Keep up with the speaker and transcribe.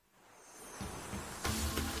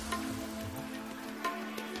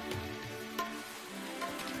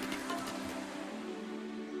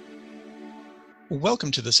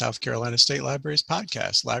Welcome to the South Carolina State Library's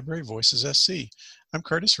podcast, Library Voices SC. I'm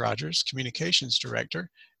Curtis Rogers, Communications Director,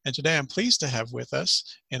 and today I'm pleased to have with us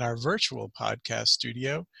in our virtual podcast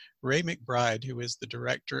studio, Ray McBride, who is the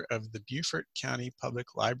Director of the Beaufort County Public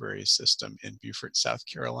Library System in Beaufort, South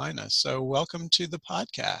Carolina. So welcome to the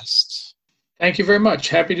podcast. Thank you very much.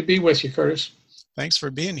 Happy to be with you, Curtis. Thanks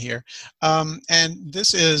for being here. And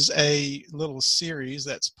this is a little series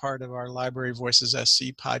that's part of our Library Voices SC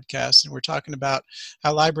podcast, and we're talking about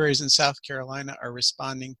how libraries in South Carolina are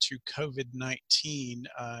responding to COVID-19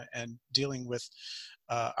 and dealing with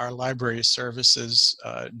our library services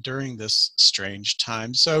during this strange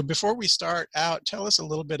time. So before we start out, tell us a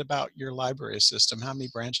little bit about your library system. How many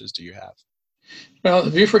branches do you have? Well,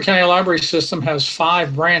 the Beaufort County Library System has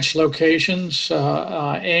 5 branch locations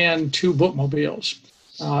and 2 bookmobiles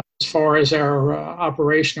as far as our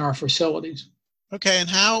operation, our facilities. Okay, and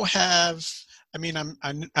how have,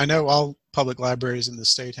 I know all public libraries in the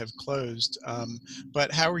state have closed,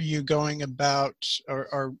 but how are you going about,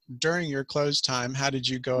 or during your closed time, how did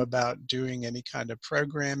you go about doing any kind of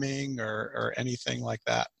programming or anything like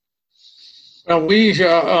that? Well,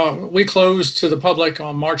 we closed to the public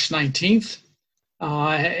on March 19th.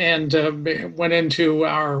 And went into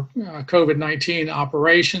our COVID-19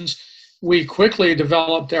 operations. We quickly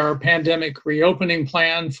developed our pandemic reopening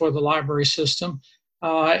plan for the library system,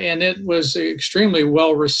 and it was extremely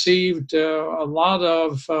well received. A lot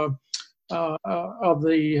of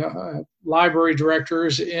the library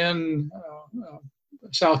directors in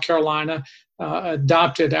South Carolina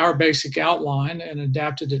adopted our basic outline and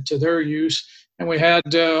adapted it to their use. And we had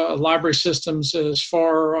library systems as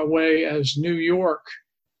far away as New York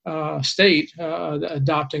State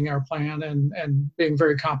adopting our plan and being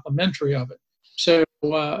very complimentary of it. So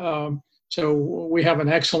we have an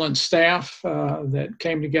excellent staff that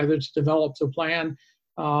came together to develop the plan,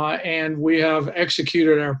 and we have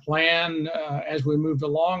executed our plan as we moved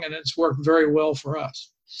along, and it's worked very well for us.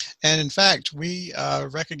 And in fact, we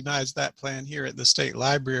recognized that plan here at the State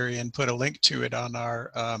Library and put a link to it on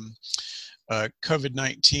our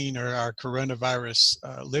COVID-19 or our coronavirus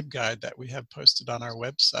LibGuide that we have posted on our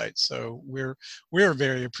website. So we're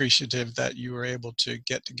very appreciative that you were able to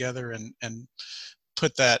get together and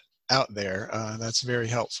put that out there. That's very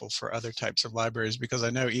helpful for other types of libraries, because I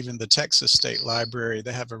know even the Texas State Library,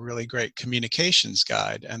 they have a really great communications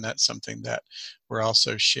guide, and that's something that we're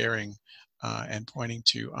also sharing and pointing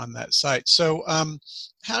to on that site. So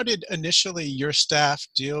how did initially your staff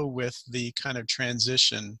deal with the kind of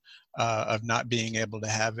transition of not being able to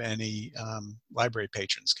have any library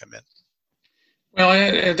patrons come in?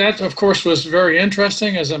 Well, that of course was very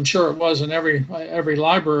interesting, as I'm sure it was in every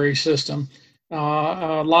library system.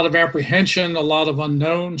 A lot of apprehension, a lot of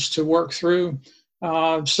unknowns to work through.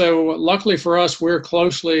 So luckily for us, we're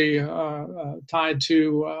closely tied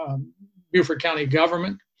to Beaufort County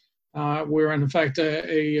government. We're in fact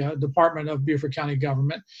a department of Beaufort County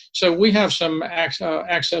government. So we have some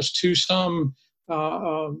access to some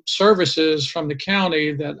services from the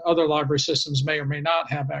county that other library systems may or may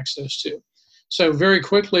not have access to. So very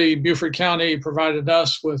quickly, Beaufort County provided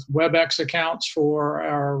us with WebEx accounts for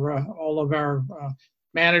our all of our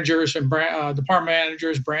managers and department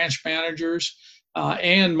managers, branch managers,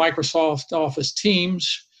 and Microsoft Office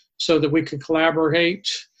Teams, so that we could collaborate.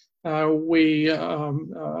 We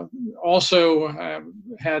also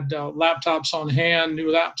had laptops on hand,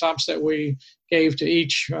 new laptops that we gave to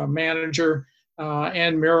each manager,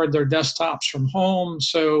 and mirrored their desktops from home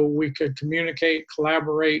so we could communicate,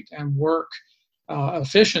 collaborate, and work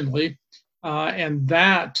efficiently. And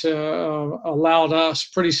that allowed us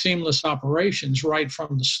pretty seamless operations right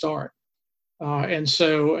from the start. And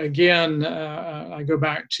so again, I go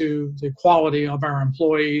back to the quality of our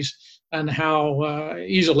employees and how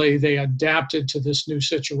easily they adapted to this new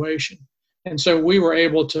situation. And so we were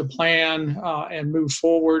able to plan and move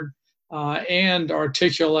forward and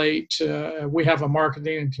articulate. We have a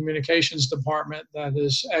marketing and communications department that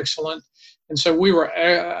is excellent. And so we were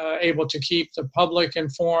able to keep the public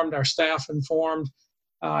informed, our staff informed,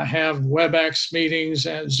 have WebEx meetings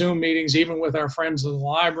and Zoom meetings, even with our friends of the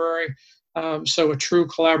library. So a true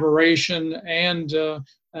collaboration and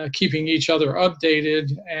keeping each other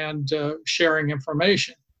updated and sharing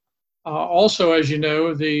information. Also, as you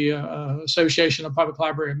know, the Association of Public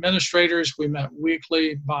Library Administrators, we met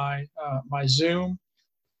weekly by Zoom,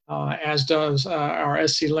 as does our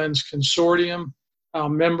SC Lens Consortium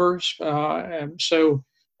members. And so,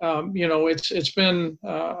 it's been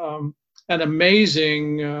an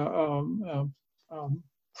amazing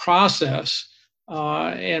process,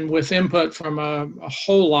 and with input from a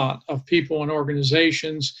whole lot of people and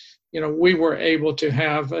organizations we were able to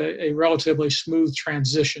have a relatively smooth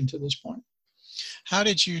transition to this point. How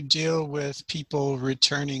did you deal with people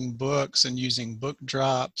returning books and using book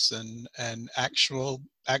drops and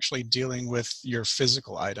actually dealing with your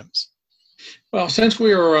physical items? Well, since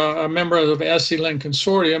we are a member of the SC-Lin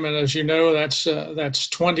Consortium, and as you know, that's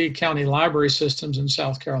 20 county library systems in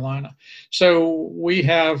South Carolina. So we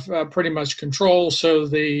have pretty much control. So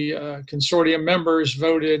the consortium members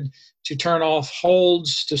voted to turn off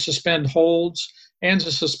holds, to suspend holds, and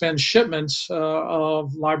to suspend shipments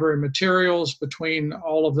of library materials between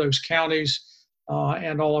all of those counties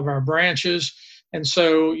and all of our branches. And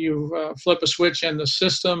so you flip a switch in the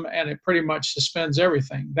system and it pretty much suspends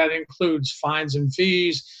everything. That includes fines and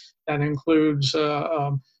fees. That includes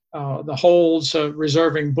the holds,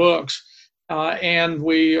 reserving books. And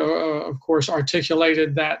we, of course,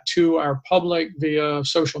 articulated that to our public via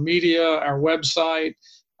social media, our website,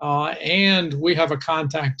 and we have a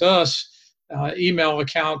contact us email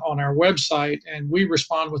account on our website, and we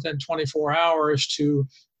respond within 24 hours to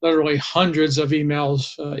literally hundreds of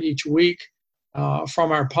emails each week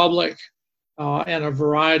from our public and a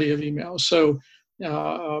variety of emails. So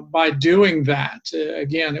by doing that,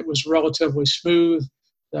 again, it was relatively smooth.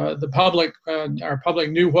 The public, our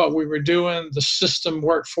public knew what we were doing. The system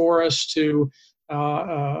worked for us to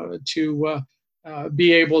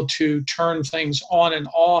be able to turn things on and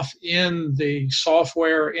off in the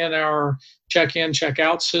software in our check-in,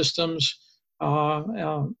 check-out systems.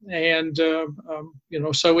 So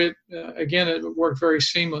it, again, it worked very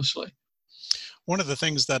seamlessly. One of the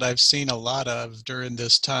things that I've seen a lot of during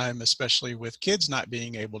this time, especially with kids not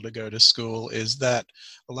being able to go to school, is that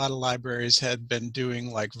a lot of libraries had been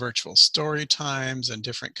doing like virtual story times and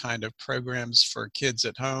different kind of programs for kids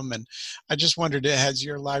at home. And I just wondered, has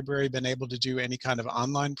your library been able to do any kind of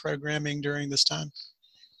online programming during this time?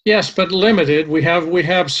 Yes, but limited. We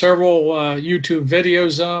have several YouTube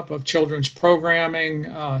videos up of children's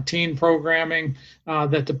programming, teen programming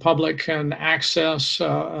that the public can access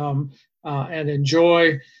and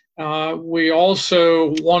enjoy. We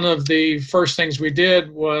also, one of the first things we did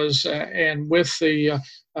was, and with the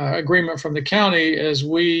agreement from the county, is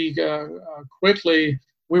we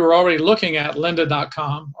were already looking at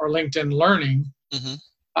lynda.com or LinkedIn Learning. Mm-hmm.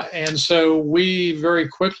 And so we very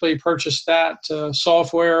quickly purchased that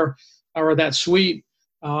software or that suite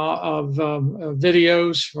of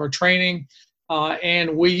videos for training.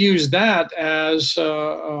 And we use that as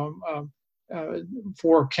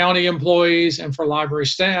for county employees and for library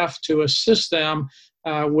staff to assist them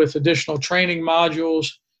with additional training modules.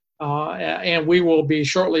 And we will be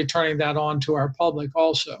shortly turning that on to our public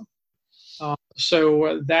also.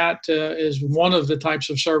 So that is one of the types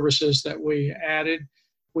of services that we added.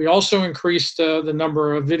 We also increased the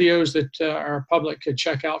number of videos that our public could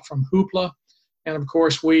check out from Hoopla. And of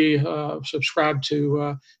course, we subscribe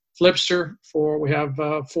to Flipster we have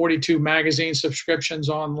 42 magazine subscriptions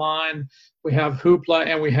online. We have Hoopla,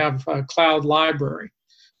 and we have Cloud Library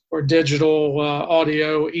for digital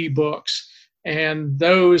audio ebooks. And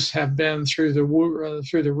those have been through the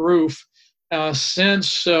roof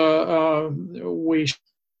since we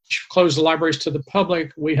closed the libraries to the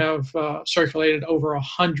public. We have circulated over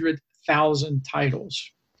 100,000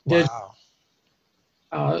 titles. Wow.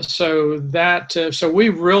 So we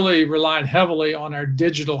really relied heavily on our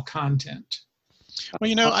digital content.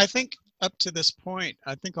 Well, I think up to this point,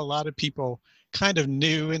 I think a lot of people kind of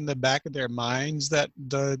knew in the back of their minds that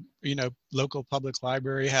the local public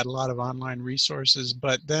library had a lot of online resources.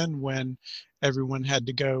 But then when everyone had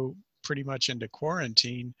to go pretty much into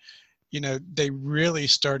quarantine, they really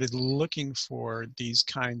started looking for these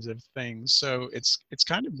kinds of things. So it's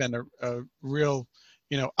kind of been a real,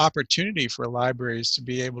 opportunity for libraries to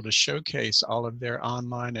be able to showcase all of their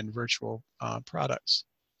online and virtual products.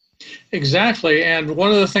 Exactly. And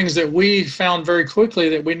one of the things that we found very quickly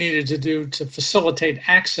that we needed to do to facilitate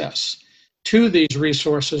access to these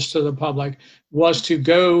resources to the public was to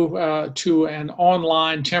go to an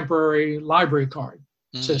online temporary library card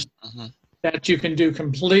system. Mm-hmm. That you can do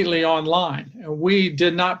completely online. And we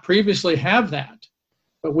did not previously have that,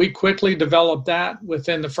 but we quickly developed that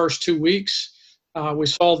within the first 2 weeks. We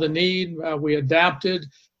saw the need, we adapted,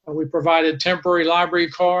 we provided temporary library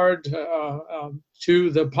card to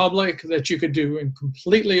the public that you could do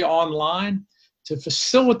completely online to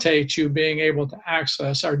facilitate you being able to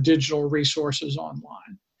access our digital resources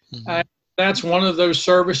online. Mm-hmm. That's one of those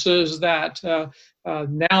services that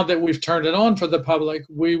now that we've turned it on for the public,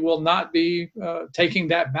 we will not be taking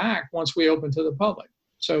that back once we open to the public.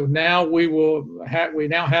 So now we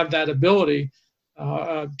now have that ability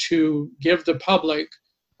to give the public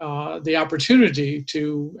the opportunity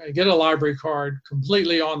to get a library card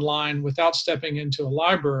completely online without stepping into a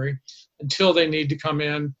library until they need to come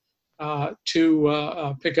in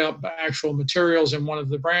to pick up actual materials in one of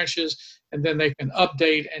the branches, and then they can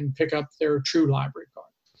update and pick up their true library card.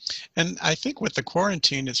 And I think with the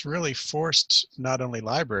quarantine, it's really forced not only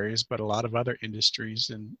libraries, but a lot of other industries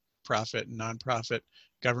and profit and nonprofit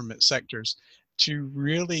government sectors to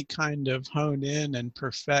really kind of hone in and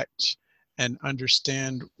perfect and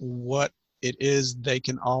understand what it is they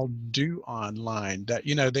can all do online that,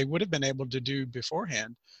 you know, they would have been able to do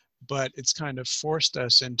beforehand, but it's kind of forced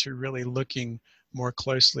us into really looking more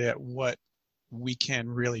closely at what we can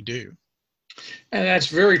really do. And that's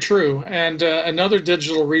very true. And another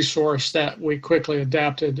digital resource that we quickly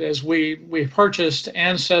adapted is we purchased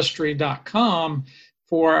Ancestry.com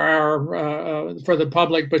for for the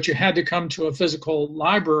public, but you had to come to a physical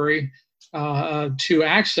library to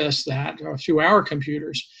access that through our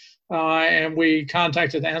computers. And we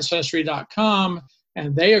contacted Ancestry.com,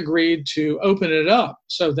 and they agreed to open it up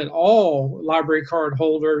so that all library card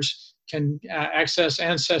holders can access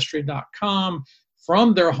Ancestry.com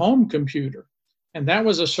from their home computer. And that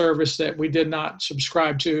was a service that we did not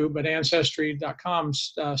subscribe to, but Ancestry.com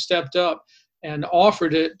stepped up and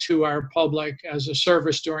offered it to our public as a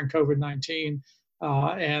service during COVID-19.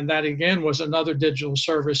 And that, again, was another digital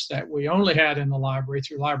service that we only had in the library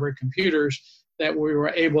through library computers that we were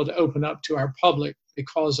able to open up to our public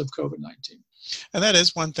because of COVID-19. And that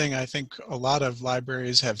is one thing I think a lot of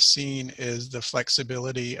libraries have seen is the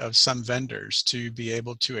flexibility of some vendors to be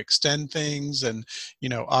able to extend things and, you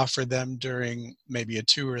know, offer them during maybe a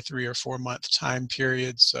 2 or 3 or 4 month time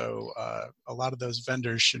period. So a lot of those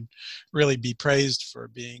vendors should really be praised for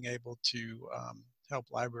being able to help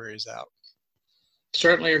libraries out.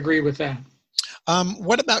 Certainly agree with that.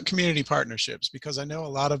 What about community partnerships? Because I know a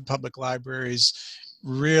lot of public libraries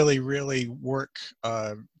really work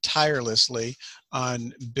tirelessly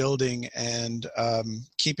on building and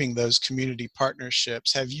keeping those community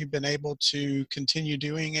partnerships. Have you been able to continue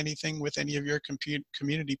doing anything with any of your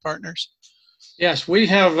community partners? Yes, we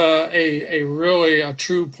have a really a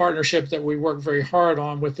true partnership that we work very hard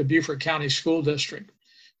on with the Beaufort County School District.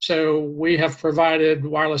 So we have provided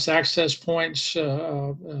wireless access points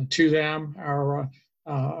to them, our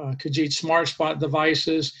Khajiit Smart Spot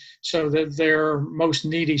devices, so that their most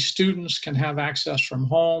needy students can have access from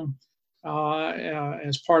home.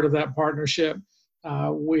 As part of that partnership,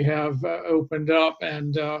 we have opened up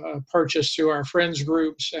and purchased through our friends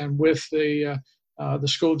groups and with the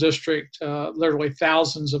school district literally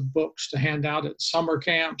thousands of books to hand out at summer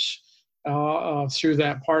camps through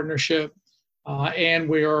that partnership. And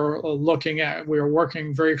we are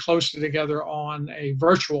working very closely together on a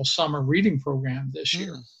virtual summer reading program this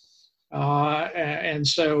year. And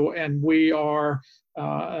we are,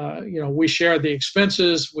 we share the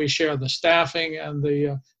expenses, we share the staffing and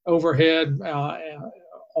the overhead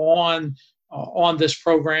on this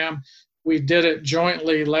program. We did it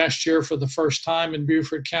jointly last year for the first time in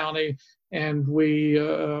Beaufort County, and we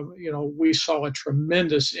saw a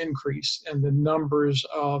tremendous increase in the numbers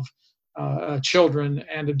of children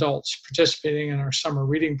and adults participating in our summer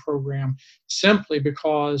reading program simply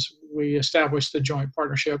because we established the joint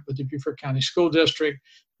partnership with the Beaufort County School District.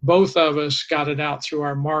 Both of us got it out through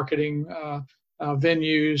our marketing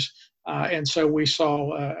venues, and so we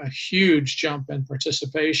saw a huge jump in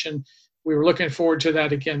participation. We were looking forward to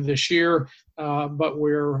that again this year, but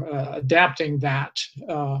we're adapting that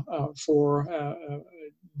for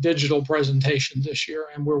digital presentation this year,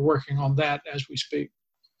 and we're working on that as we speak.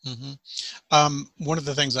 One of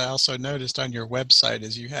the things I also noticed on your website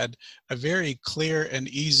is you had a very clear and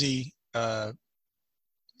easy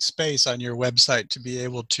space on your website to be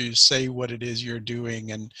able to say what it is you're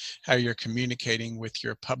doing and how you're communicating with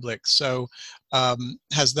your public. So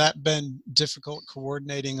has that been difficult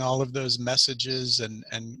coordinating all of those messages and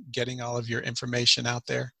getting all of your information out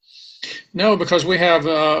there? No, because we have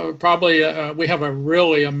we have a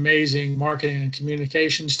really amazing marketing and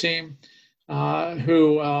communications team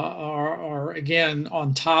who are again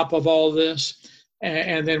on top of all this.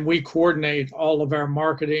 And then we coordinate all of our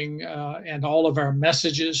marketing and all of our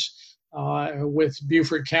messages with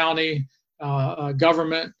Beaufort County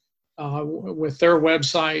government, with their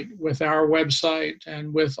website, with our website,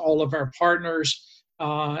 and with all of our partners.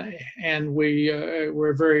 And we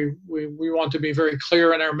want to be very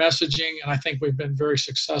clear in our messaging, and I think we've been very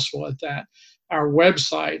successful at that. Our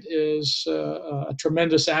website is a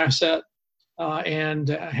tremendous asset. And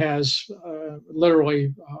has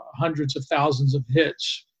literally hundreds of thousands of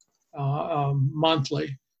hits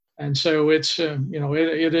monthly. And so it's,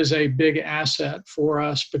 it is a big asset for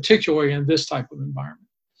us, particularly in this type of environment.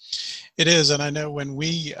 It is, and I know when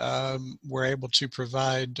we were able to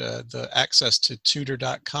provide the access to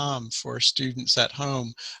tutor.com for students at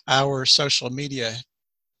home, our social media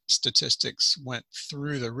statistics went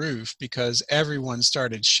through the roof because everyone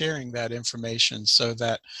started sharing that information, so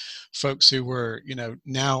that folks who were,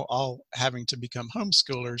 now all having to become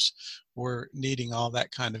homeschoolers were needing all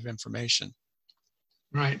that kind of information.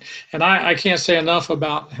 Right. And I can't say enough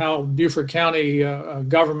about how Beaufort County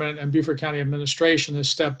government and Beaufort County administration has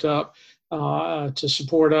stepped up to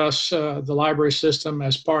support us, the library system,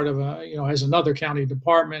 as part of as another county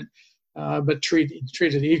department, but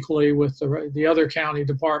treated equally with the other county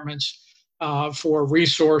departments for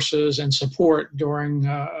resources and support during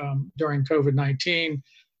COVID-19.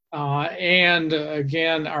 And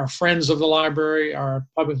again, our friends of the library, our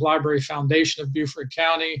Public Library Foundation of Beaufort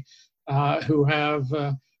County, who have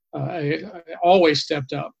always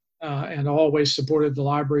stepped up and always supported the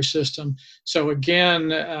library system. So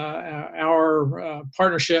again, our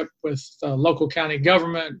partnership with local county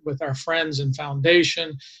government, with our friends and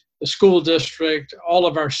foundation, the school district, all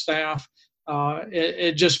of our staff,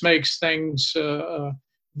 it just makes things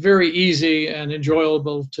very easy and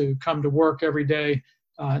enjoyable to come to work every day,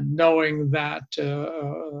 knowing that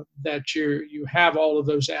that you have all of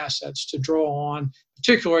those assets to draw on,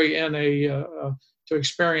 particularly in to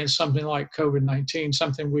experience something like COVID-19,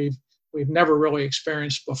 something we've never really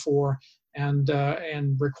experienced before, and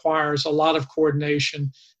requires a lot of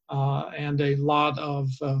coordination and a lot of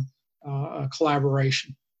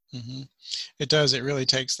collaboration. Mm-hmm. It does. It really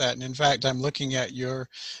takes that. And in fact, I'm looking at your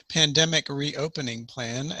pandemic reopening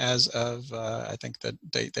plan as of, I think the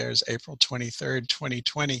date there is April 23rd,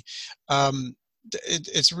 2020.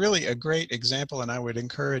 It's really a great example, and I would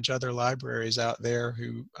encourage other libraries out there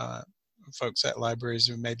who, folks at libraries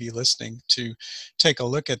who may be listening, to take a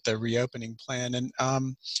look at the reopening plan. And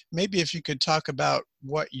maybe if you could talk about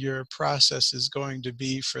what your process is going to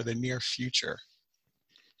be for the near future.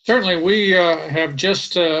 Certainly, we have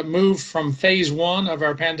just moved from phase 1 of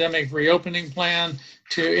our pandemic reopening plan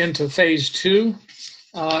into phase 2,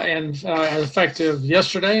 and effective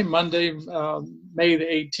yesterday, Monday, May the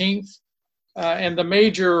 18th. And the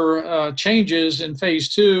major changes in phase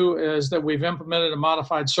 2 is that we've implemented a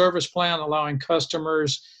modified service plan allowing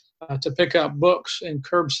customers to pick up books in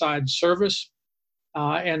curbside service.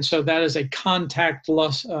 And so that is a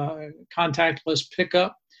contactless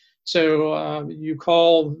pickup. So you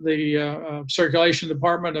call the circulation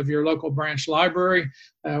department of your local branch library,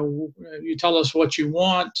 you tell us what you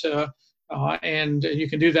want, and you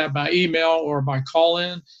can do that by email or by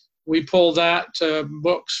call-in. We pull that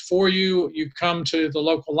books for you. You come to the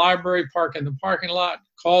local library, park in the parking lot,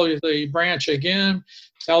 call the branch again,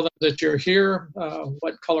 tell them that you're here,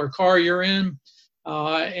 what color car you're in,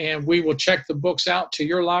 and we will check the books out to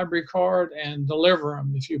your library card and deliver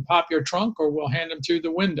them. If you pop your trunk, or we'll hand them through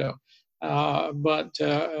the window. But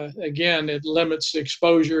again, it limits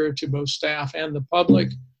exposure to both staff and the public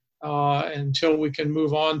until we can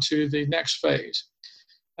move on to the next phase.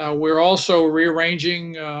 We're also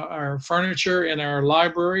rearranging our furniture in our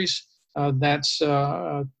libraries. That's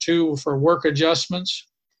for work adjustments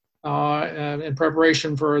in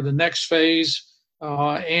preparation for the next phase.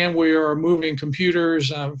 And we are moving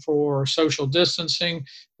computers for social distancing.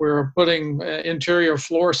 We're putting interior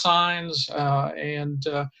floor signs and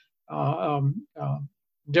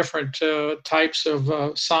different types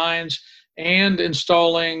of signs, and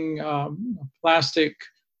installing plastic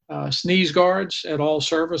sneeze guards at all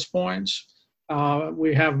service points.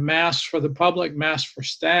 We have masks for the public, masks for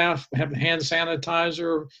staff. We have hand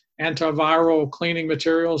sanitizer, antiviral cleaning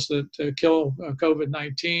materials that kill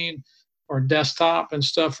COVID-19, or desktop and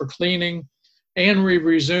stuff for cleaning. And we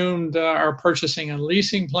resumed our purchasing and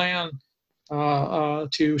leasing plan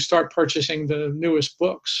to start purchasing the newest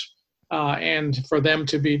books and for them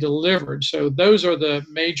to be delivered. So those are the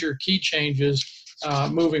major key changes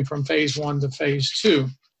moving from phase 1 to phase 2.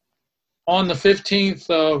 On the 15th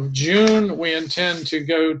of June, we intend to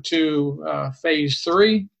go to phase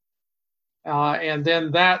 3. And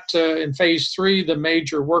then in phase 3, the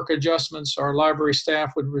major work adjustments, our library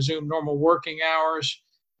staff would resume normal working hours.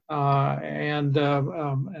 And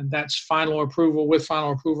that's with final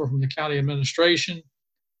approval from the county administration.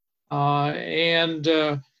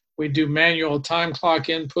 And we do manual time clock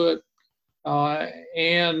input.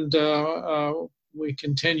 And we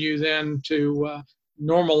continue then to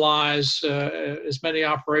normalize as many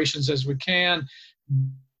operations as we can,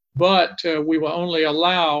 but we will only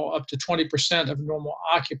allow up to 20% of normal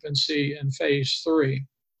occupancy in phase 3.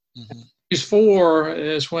 Mm-hmm. Phase 4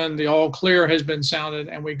 is when the all clear has been sounded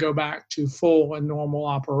and we go back to full and normal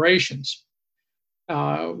operations.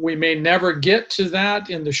 We may never get to that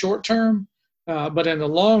in the short term, but in the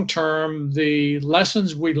long term, the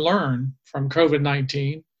lessons we learn from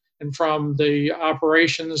COVID-19 and from the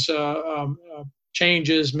operations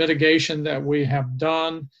changes, mitigation that we have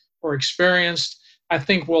done or experienced, I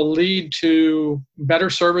think will lead to better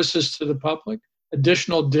services to the public,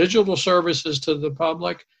 additional digital services to the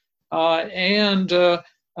public, and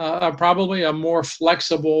probably a more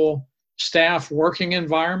flexible staff working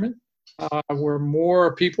environment where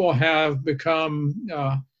more people have become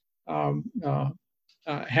um, uh,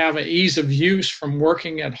 have an ease of use from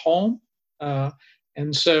working at home, and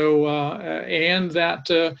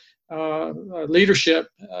that leadership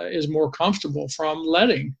is more comfortable from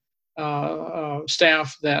letting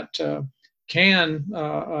staff that can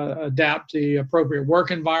adapt the appropriate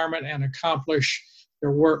work environment and accomplish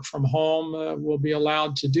their work from home will be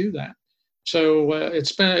allowed to do that. So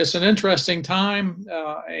it's an interesting time,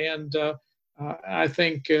 and I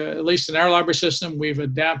think at least in our library system we've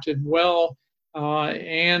adapted well,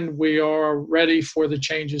 and we are ready for the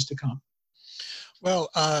changes to come. Well,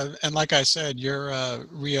 and like I said, your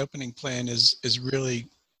reopening plan is really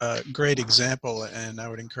a great example, and I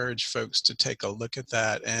would encourage folks to take a look at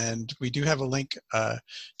that. And we do have a link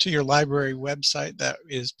to your library website that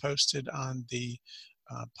is posted on the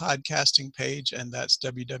podcasting page, and that's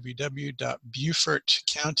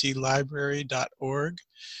www.beaufortcountylibrary.org.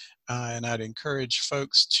 And I'd encourage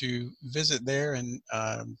folks to visit there and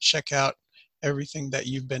check out everything that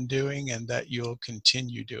you've been doing and that you'll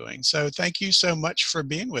continue doing. So thank you so much for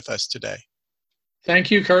being with us today.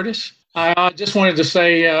 Thank you, Curtis. I just wanted to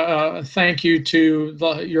say thank you to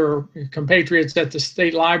your compatriots at the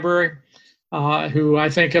State Library, who I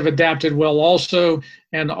think have adapted well also,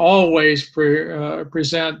 and always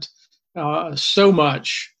present so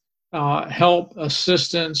much help,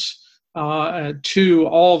 assistance to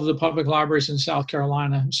all of the public libraries in South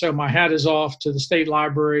Carolina. So my hat is off to the State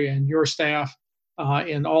Library and your staff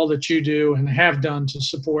in all that you do and have done to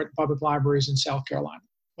support public libraries in South Carolina.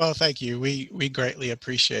 Well, thank you. We greatly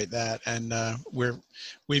appreciate that, and we've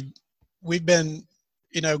been,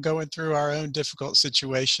 going through our own difficult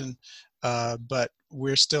situation, but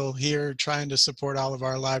we're still here trying to support all of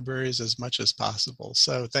our libraries as much as possible.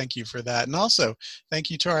 So thank you for that. And also thank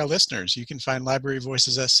you to our listeners. You can find Library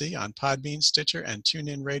Voices SC on Podbean, Stitcher, and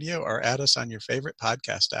TuneIn Radio, or add us on your favorite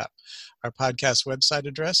podcast app. Our podcast website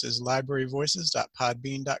address is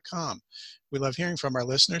libraryvoices.podbean.com. We love hearing from our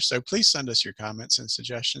listeners, so please send us your comments and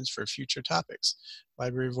suggestions for future topics.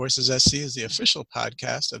 Library Voices SC is the official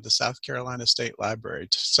podcast of the South Carolina State Library.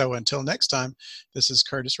 So until next time, this is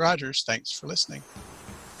Curtis Rogers. Thanks for listening.